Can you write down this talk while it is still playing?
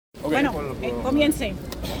Bueno, comience.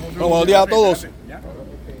 Bueno, buenos días a todos.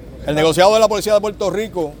 El negociado de la Policía de Puerto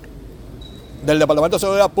Rico, del Departamento de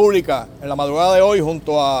Seguridad Pública, en la madrugada de hoy,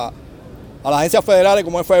 junto a las agencias federales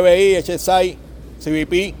como FBI, HSI,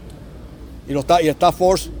 CBP y el Staff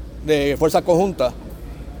Force de Fuerzas Conjuntas,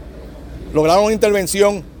 lograron una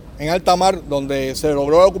intervención en alta mar donde se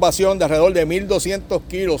logró la ocupación de alrededor de 1.200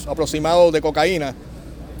 kilos aproximados de cocaína,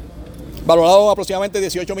 valorado en aproximadamente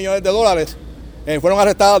 $18 millones. Fueron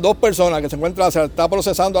arrestadas 2 personas que se está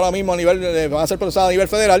procesando ahora mismo van a ser procesadas a nivel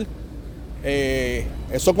federal.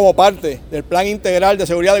 Eso como parte del plan integral de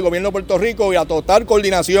seguridad del gobierno de Puerto Rico y la total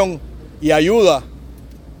coordinación y ayuda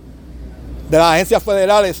de las agencias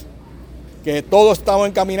federales, que todos estamos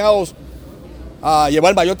encaminados a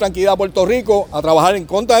llevar mayor tranquilidad a Puerto Rico, a trabajar en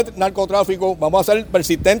contra del narcotráfico. Vamos a ser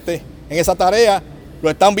persistentes en esa tarea. Lo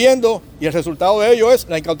están viendo y el resultado de ello es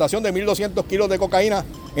la incautación de 1.200 kilos de cocaína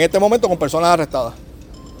en este momento con personas arrestadas.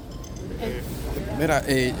 Mira,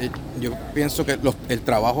 yo pienso que el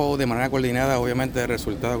trabajo de manera coordinada, obviamente, el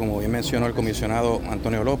resultado, como bien mencionó el comisionado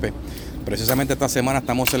Antonio López. Precisamente esta semana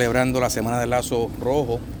estamos celebrando la Semana del Lazo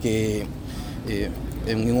Rojo, que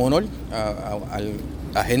en honor al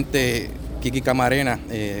agente Kiki Camarena,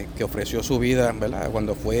 que ofreció su vida, ¿verdad?,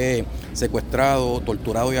 cuando fue secuestrado,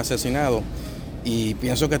 torturado y asesinado. Y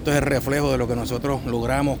pienso que esto es el reflejo de lo que nosotros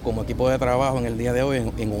logramos como equipo de trabajo en el día de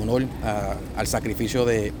hoy en honor al sacrificio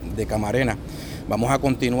de Camarena. Vamos a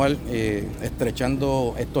continuar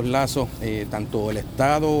estrechando estos lazos, tanto el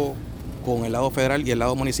Estado con el lado federal y el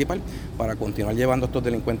lado municipal, para continuar llevando a estos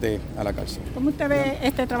delincuentes a la cárcel. ¿Cómo usted ve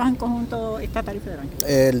este trabajo en conjunto estatal y federal?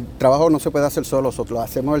 El trabajo no se puede hacer solo, nosotros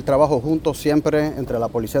hacemos el trabajo juntos siempre entre la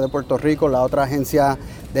Policía de Puerto Rico, la otra agencia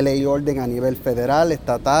de ley y orden a nivel federal,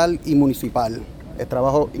 estatal y municipal. El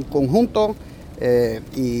trabajo en conjunto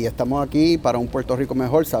y estamos aquí para un Puerto Rico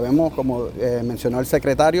mejor. Sabemos, como mencionó el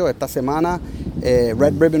secretario, esta semana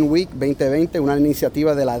Red Ribbon Week 2020, una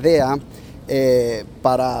iniciativa de la DEA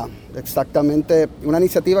para exactamente una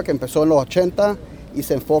iniciativa que empezó en los 80 y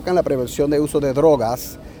se enfoca en la prevención de uso de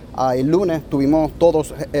drogas. El lunes estuvimos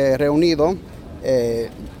todos reunidos,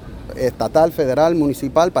 estatal, federal,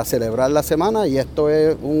 municipal, para celebrar la semana, y esto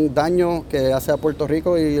es un daño que hace a Puerto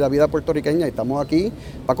Rico y la vida puertorriqueña, y estamos aquí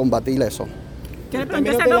para combatir eso. ¿Qué le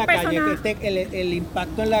pregunto a esas dos personas? El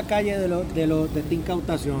impacto en la calle de esta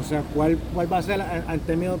incautación, o sea, ¿cuál va a ser al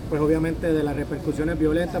término, pues obviamente, de las repercusiones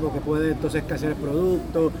violentas? Porque puede entonces escasear el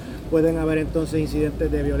producto, pueden haber entonces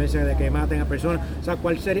incidentes de violencia de que maten a personas. O sea,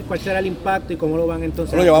 ¿cuál será el impacto y cómo lo van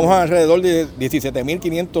entonces? Bueno, llevamos alrededor de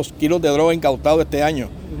 17.500 kilos de droga incautados este año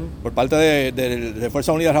por parte de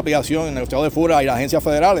Fuerzas Unidas de Rapidación, en el estado de Foro y las agencias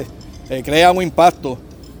federales. Crea un impacto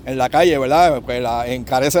en la calle, ¿verdad? Pues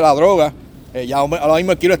encarece la droga. Ya ahora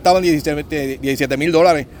mismo el kilo estaba en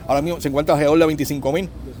 $17,000, ahora mismo se encuentra alrededor de 25,000.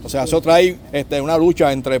 O sea, eso trae una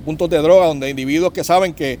lucha entre puntos de droga, donde individuos que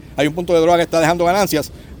saben que hay un punto de droga que está dejando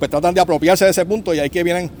ganancias, pues tratan de apropiarse de ese punto, y ahí que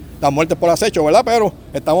vienen las muertes por acecho, ¿verdad? Pero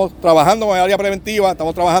estamos trabajando con el área preventiva,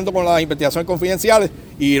 estamos trabajando con las investigaciones confidenciales,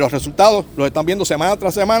 y los resultados los están viendo semana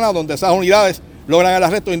tras semana, donde esas unidades logran el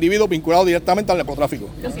arresto de individuos vinculados directamente al narcotráfico.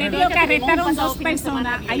 Usted dijo que arrestaron 2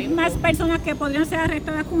 personas. ¿Hay más personas que podrían ser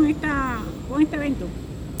arrestadas con este evento?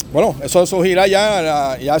 Bueno, eso surgirá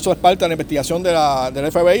ya eso es parte de la investigación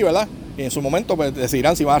del FBI, ¿verdad? Y en su momento pues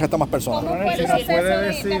decidirán si van a arrestar más personas.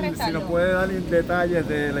 Si nos puede dar detalles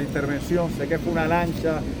de la intervención. Sé que fue una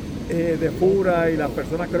lancha de Fura y las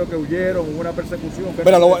personas creo que huyeron, hubo una persecución.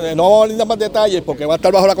 Pero no vamos a dar más detalles porque va a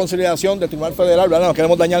estar bajo la consideración del Tribunal Federal, ¿verdad? No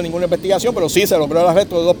queremos dañar ninguna investigación, pero sí se logró el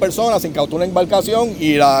arresto de 2 personas, se incautó una embarcación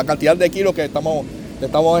y la cantidad de kilos que estamos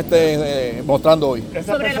mostrando hoy.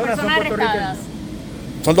 ¿Esas personas son puertorriqueñas?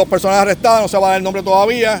 Son 2 personas arrestadas, no se va a dar el nombre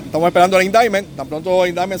todavía, estamos esperando el indictment. Tan pronto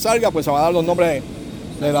el indictment salga, pues se van a dar los nombres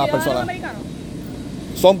de las personas.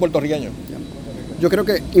 Son puertorriqueños. Yo creo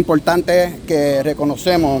que es importante que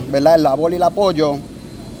reconocemos, ¿verdad?, el labor y el apoyo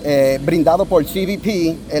brindado por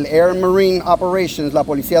CBP, el Air Marine Operations, la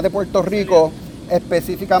Policía de Puerto Rico,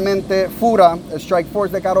 específicamente FURA, el Strike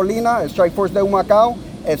Force de Carolina, el Strike Force de Humacao,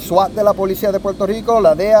 el SWAT de la Policía de Puerto Rico,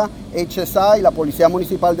 la DEA, HSI y la Policía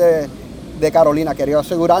Municipal de Carolina. Quería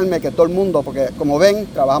asegurarme que todo el mundo, porque como ven,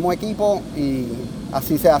 trabajamos equipo y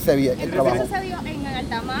así se hace bien el trabajo. ¿Eso se dio en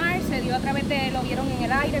alta mar? ¿Se dio a través de, lo vieron en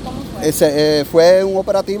el aire? ¿Cómo fue? Fue un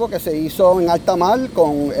operativo que se hizo en alta mar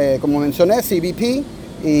con, como mencioné, CBP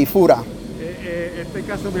y FURA. Este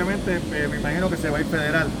caso obviamente me imagino que se va a ir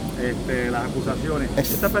federal, las acusaciones.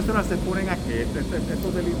 ¿Estas personas se ponen a qué?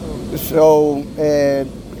 ¿Estos delitos?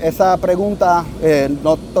 Esa pregunta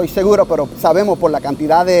no estoy seguro, pero sabemos por la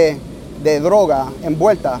cantidad de droga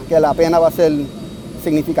envuelta que la pena va a ser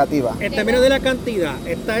significativa. En términos de la cantidad,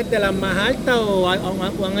 ¿esta es de las más altas o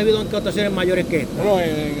han habido incautaciones mayores que esta? Bueno,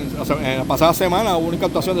 en la pasada semana hubo una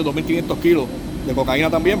incautación de 2.500 kilos de cocaína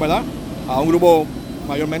también, ¿verdad? A un grupo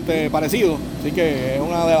mayormente parecido, así que es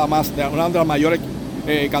una de las mayores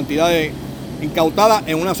cantidades incautadas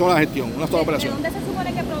en una sola gestión, una sola operación. ¿De dónde se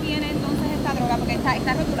supone que proviene entonces esta droga? Porque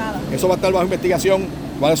está rotulada. Eso va a estar bajo investigación,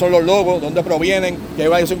 cuáles son los logos, dónde provienen, qué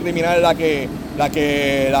organización criminal es la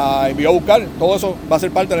que la envió a buscar, todo eso va a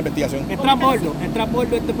ser parte de la investigación. ¿Es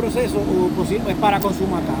transbordo este proceso o es para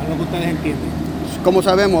consumo acá, lo que ustedes entienden? Como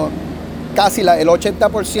sabemos, casi el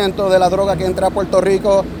 80% de la droga que entra a Puerto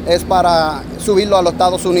Rico es para subirlo a los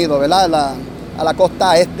Estados Unidos, ¿verdad? A la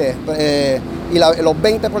costa este. Y los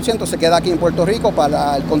 20% se queda aquí en Puerto Rico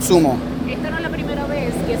para el consumo. Esta no es la primera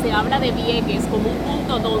vez que se habla de Vieques como un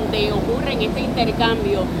punto donde ocurre este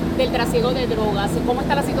intercambio del trasiego de drogas. ¿Cómo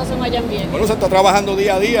está la situación allá en Vieques? Bueno, se está trabajando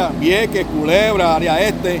día a día, Vieques, Culebra, área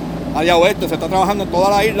este, área oeste, se está trabajando en toda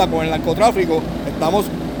la isla con el narcotráfico. Estamos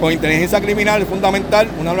con inteligencia criminal fundamental,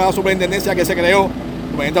 una nueva superintendencia que se creó,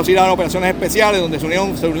 superintendencia auxiliar en operaciones especiales, donde se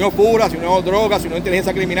unió FURA, se unió drogas, se unió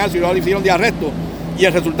inteligencia criminal, se unió de arresto. Y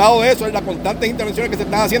el resultado de eso es las constantes intervenciones que se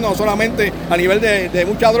están haciendo, no solamente a nivel de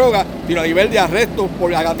mucha droga, sino a nivel de arrestos por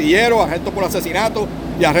gatilleros, arrestos por asesinatos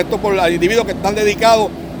y arrestos por individuos que están dedicados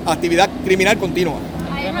a actividad criminal continua.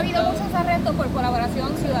 Han habido muchos arrestos por colaboración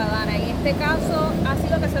ciudadana. En este caso, ¿ha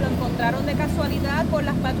sido que se lo encontraron de casualidad por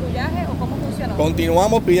las patrullajes o cómo funcionó?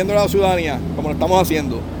 Continuamos pidiéndole a la ciudadanía, como lo estamos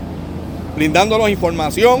haciendo, brindándonos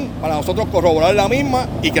información para nosotros corroborar la misma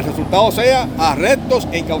y que el resultado sea arrestos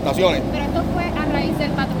e incautaciones. ¿Pero esto fue a raíz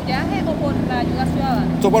del patrullaje o por la ayuda ciudadana?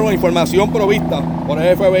 Esto fue una información provista por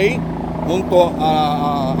el FBI junto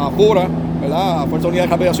a FURA, ¿verdad? A Fuerza Unida de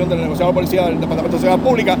Capacitación del Negociado de la Policía del Departamento de Seguridad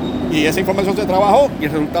Pública, y esa información se trabajó y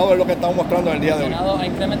el resultado es lo que estamos mostrando en el día de hoy. ¿Ha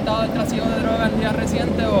incrementado el trasiego de drogas en días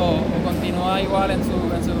recientes o continúa igual en su...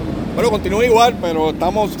 Bueno, continúa igual, pero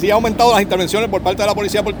sí ha aumentado las intervenciones por parte de la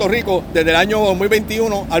Policía de Puerto Rico desde el año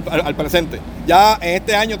 2021 al presente. Ya en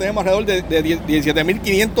este año tenemos alrededor de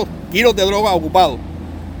 17.500 kilos de droga ocupados.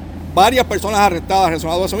 Varias personas arrestadas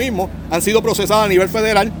relacionadas a eso mismo han sido procesadas a nivel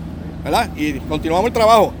federal, ¿verdad? Y continuamos el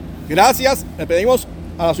trabajo. Gracias, le pedimos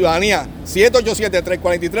a la ciudadanía,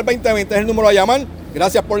 787-343-2020 es el número a llamar.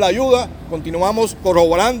 Gracias por la ayuda. Continuamos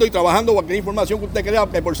corroborando y trabajando cualquier información que usted crea,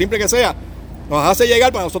 que por simple que sea, nos hace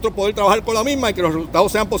llegar para nosotros poder trabajar con la misma y que los resultados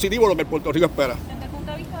sean positivos, lo que el Puerto Rico espera. Desde el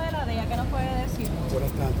punto de vista de la DEA, ¿qué nos puede decir?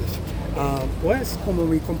 Buenas tardes. Pues, como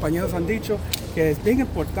mis compañeros han dicho, que es bien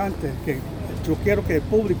importante, que yo quiero que el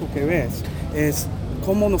público que ves, es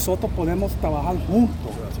cómo nosotros podemos trabajar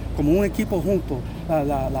juntos, como un equipo juntos,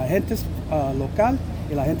 la gente local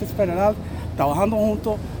y la gente federal, trabajando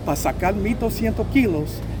juntos para sacar 1.200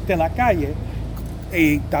 kilos de la calle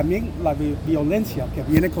y también la violencia que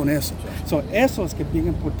viene con eso. Eso es que es bien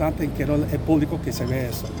importante y quiero el público que se ve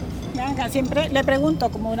eso. Bianca, siempre le pregunto,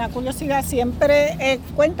 como una curiosidad, siempre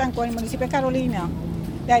cuentan con el municipio de Carolina,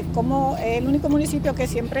 como el único municipio que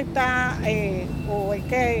siempre está, o el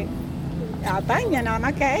que atañe nada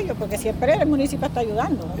más que a ellos, porque siempre el municipio está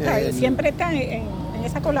ayudando, y siempre está en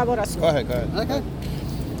esa colaboración. Okay.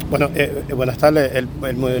 Bueno, buenas tardes.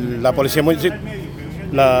 La Policía Municipal,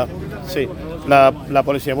 la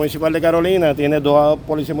Policía Municipal de Carolina tiene 2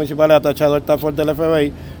 policías municipales atachados al Task Force del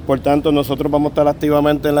FBI, por tanto nosotros vamos a estar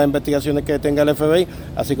activamente en las investigaciones que tenga el FBI,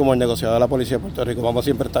 así como el negociado de la Policía de Puerto Rico, vamos a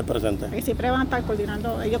siempre estar presentes. Y siempre van a estar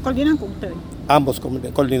coordinando, ellos coordinan con ustedes. Ambos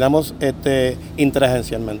coordinamos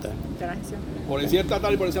interagencialmente. Policía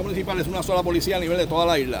estatal y policía municipal es una sola policía a nivel de toda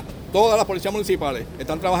la isla. Todas las policías municipales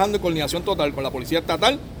están trabajando en coordinación total con la policía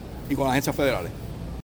estatal y con las agencias federales.